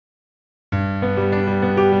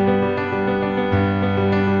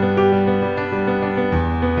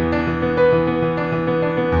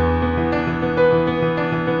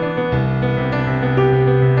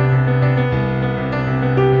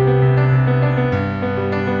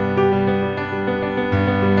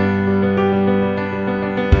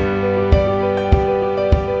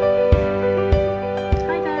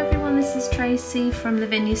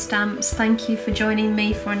Lavinia Stamps. Thank you for joining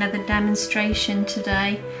me for another demonstration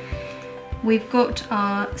today. We've got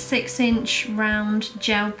our 6-inch round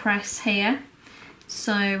gel press here.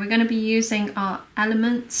 So we're going to be using our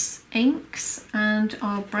Elements Inks and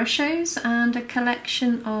our Brushos and a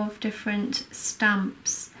collection of different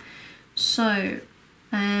stamps. So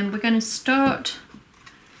we're going to start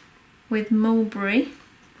with Mulberry,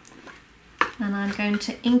 and I'm going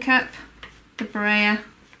to ink up the brayer,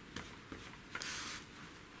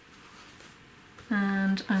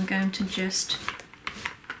 and I'm going to just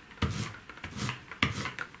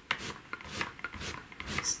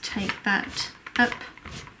take that up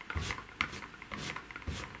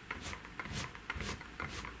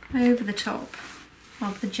over the top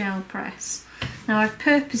of the gel press. Now I've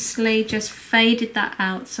purposely just faded that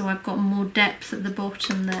out so I've got more depth at the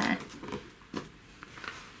bottom there.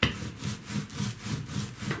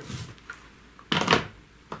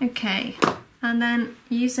 Okay, and then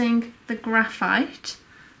using the graphite,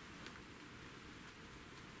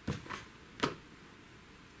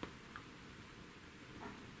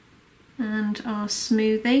 and our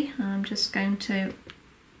smoothie, I'm just going to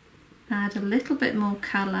add a little bit more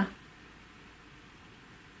colour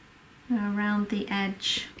around the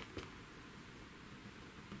edge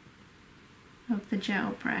of the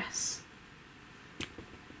gel press.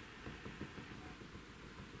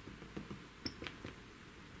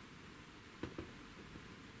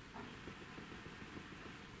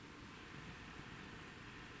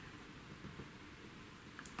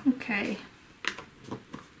 Okay.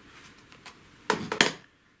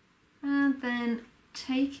 And then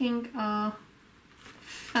taking our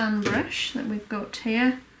fan brush that we've got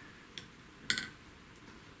here,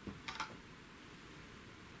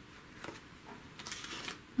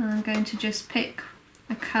 I'm going to just pick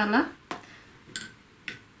a colour.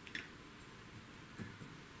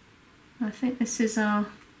 I think this is our,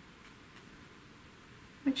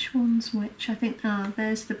 which one's which? I think,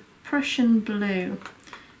 there's the Prussian blue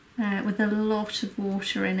with a lot of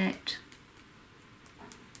water in it.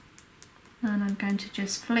 And I'm going to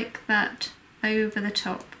just flick that over the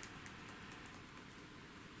top.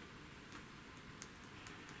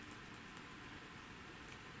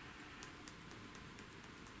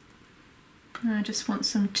 And I just want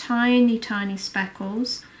some tiny, tiny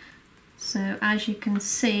speckles. So as you can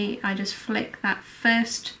see, I just flick that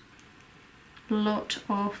first lot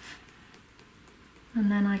off,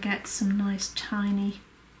 and then I get some nice tiny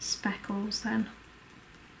speckles then.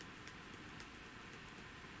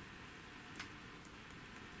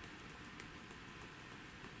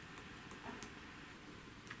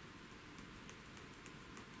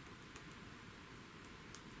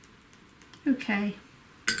 Okay,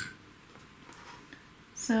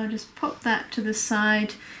 so I'll just pop that to the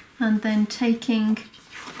side, and then taking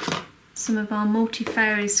some of our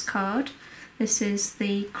multifarious card, this is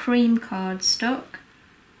the cream cardstock,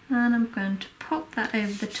 and I'm going to pop that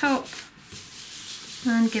over the top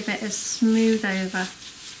and give it a smooth over.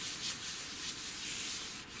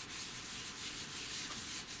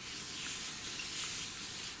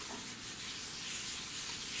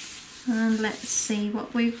 And let's see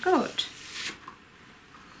what we've got.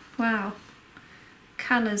 Wow,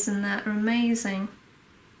 colours in that are amazing.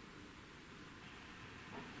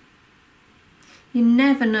 You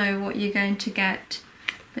never know what you're going to get,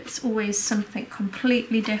 but it's always something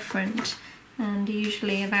completely different, and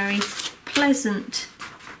usually a very pleasant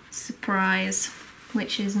surprise,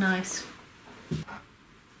 which is nice.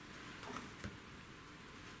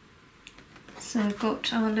 So I've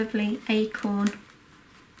got our lovely Acorn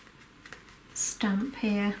stamp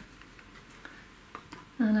here,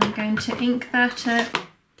 and I'm going to ink that up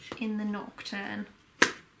in the Nocturne.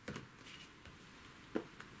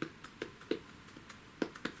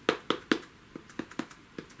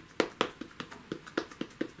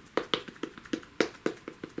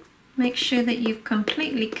 Make sure that you've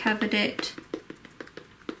completely covered it,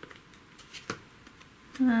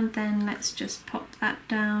 and then let's just pop that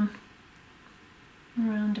down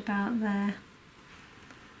around about there.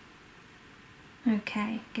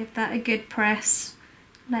 Okay, give that a good press,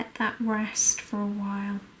 let that rest for a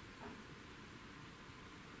while.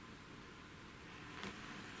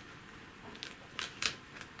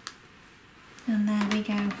 And there we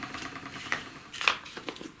go.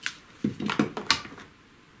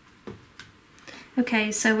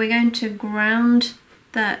 Okay, so we're going to ground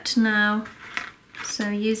that now. So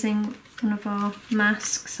using one of our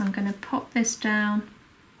masks, I'm going to pop this down.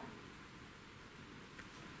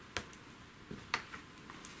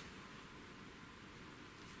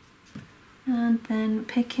 And then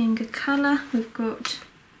picking a colour, we've got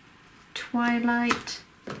Twilight,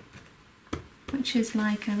 which is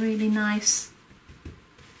like a really nice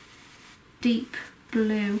deep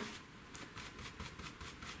blue.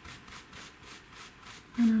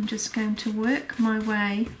 And I'm just going to work my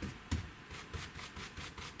way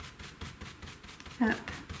up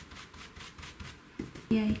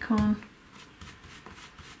the acorn.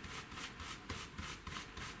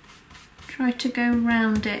 Try to go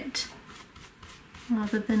round it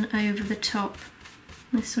rather than over the top.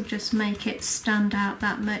 This will just make it stand out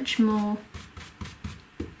that much more.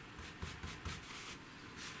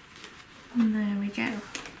 And there we go.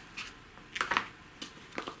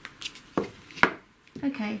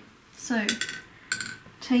 Okay, so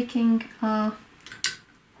taking our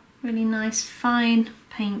really nice fine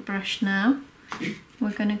paintbrush now,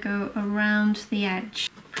 we're going to go around the edge,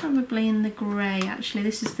 probably in the grey actually.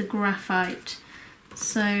 This is the graphite,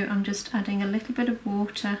 so I'm just adding a little bit of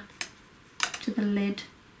water to the lid.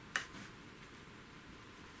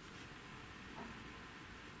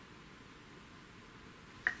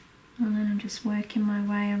 And then I'm just working my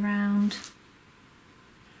way around.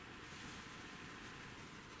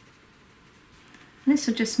 And this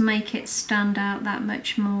will just make it stand out that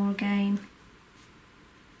much more again.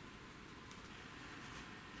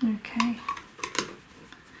 Okay.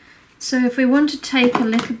 So if we want to take a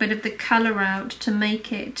little bit of the colour out to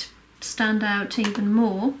make it stand out even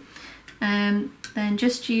more, then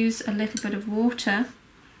just use a little bit of water.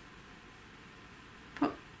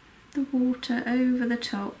 Put the water over the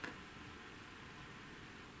top.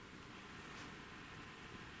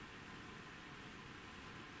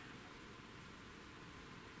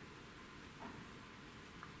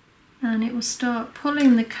 And it will start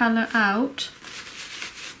pulling the colour out,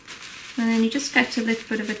 and then you just get a little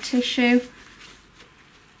bit of a tissue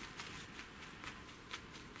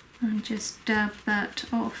and just dab that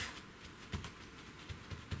off,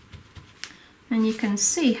 and you can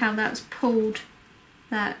see how that's pulled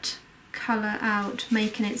that colour out,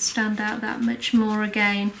 making it stand out that much more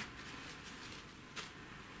again.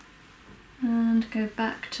 And go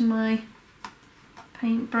back to my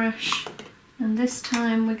paintbrush. And this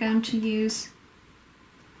time we're going to use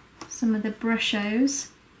some of the Brushos,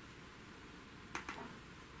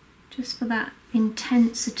 just for that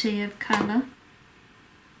intensity of colour.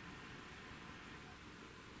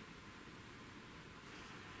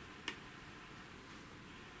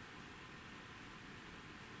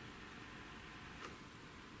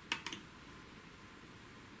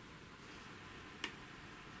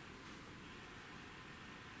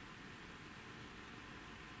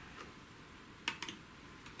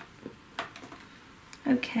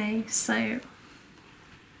 Okay, so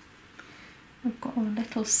I've got a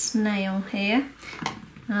little snail here,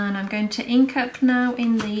 and I'm going to ink up now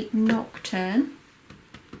in the Nocturne,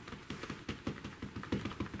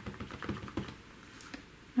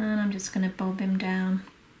 and I'm just going to bob him down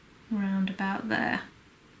around about there.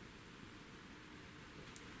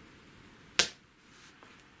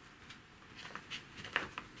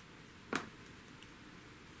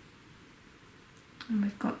 And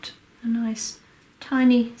we've got a nice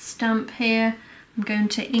tiny stamp here. I'm going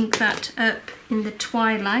to ink that up in the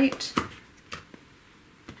Twilight,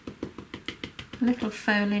 a little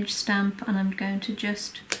foliage stamp, and I'm going to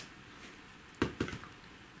just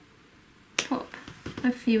pop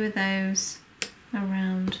a few of those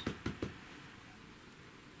around.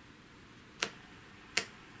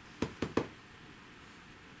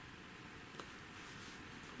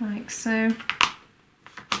 Like so.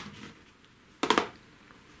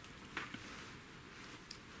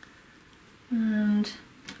 And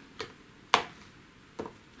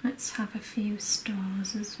let's have a few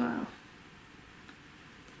stars as well.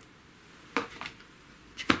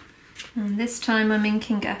 And this time I'm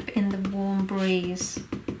inking up in the Warm Breeze.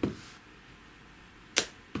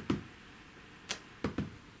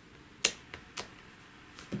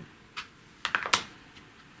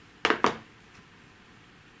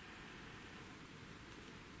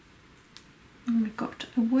 And we've got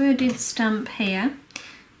a worded stamp here.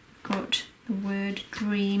 We've got the word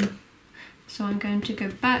Dream. So I'm going to go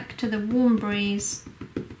back to the Warm Breeze,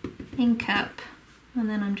 ink up, and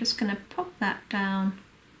then I'm just going to pop that down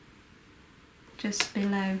just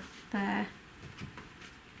below there.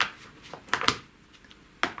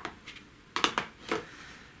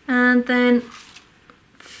 And then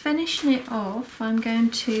finishing it off, I'm going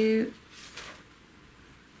to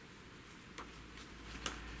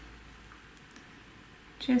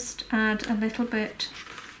just add a little bit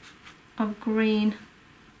of green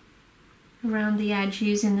around the edge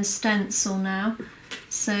using the stencil now.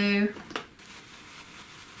 So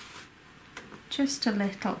just a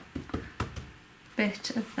little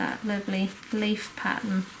bit of that lovely leaf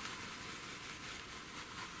pattern.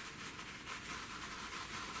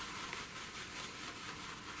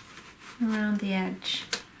 around the edge.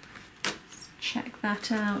 Let's check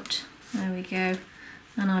that out. There we go.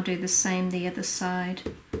 And I'll do the same the other side.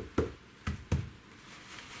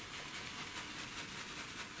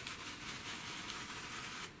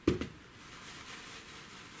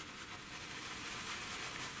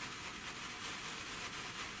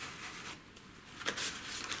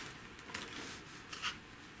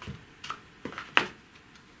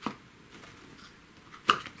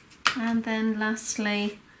 And then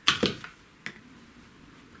lastly,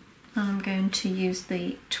 I'm going to use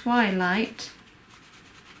the Twilight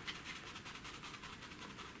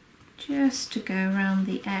just to go around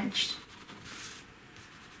the edge.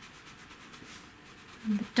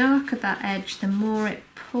 And the darker that edge, the more it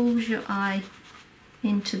pulls your eye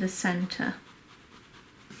into the center.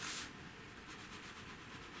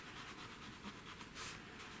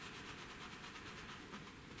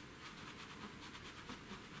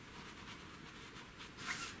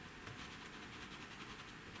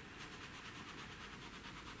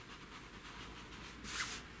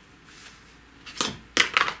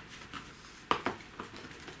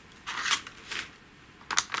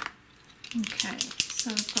 Okay, so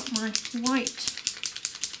I've got my white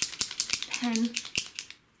pen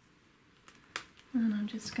and I'm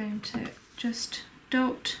just going to just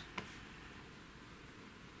dot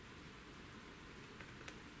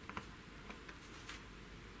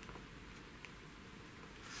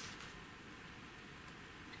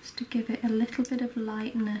just to give it a little bit of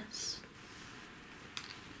lightness.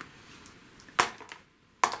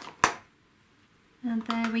 And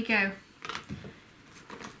there we go.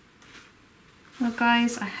 Well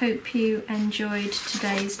guys, I hope you enjoyed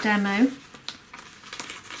today's demo.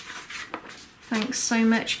 Thanks so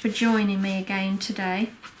much for joining me again today.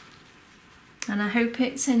 And I hope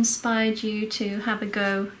it's inspired you to have a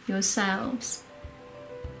go yourselves.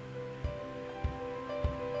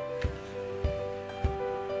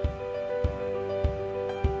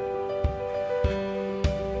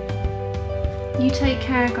 You take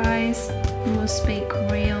care guys, and we'll speak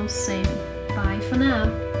real soon. Bye for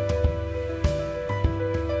now.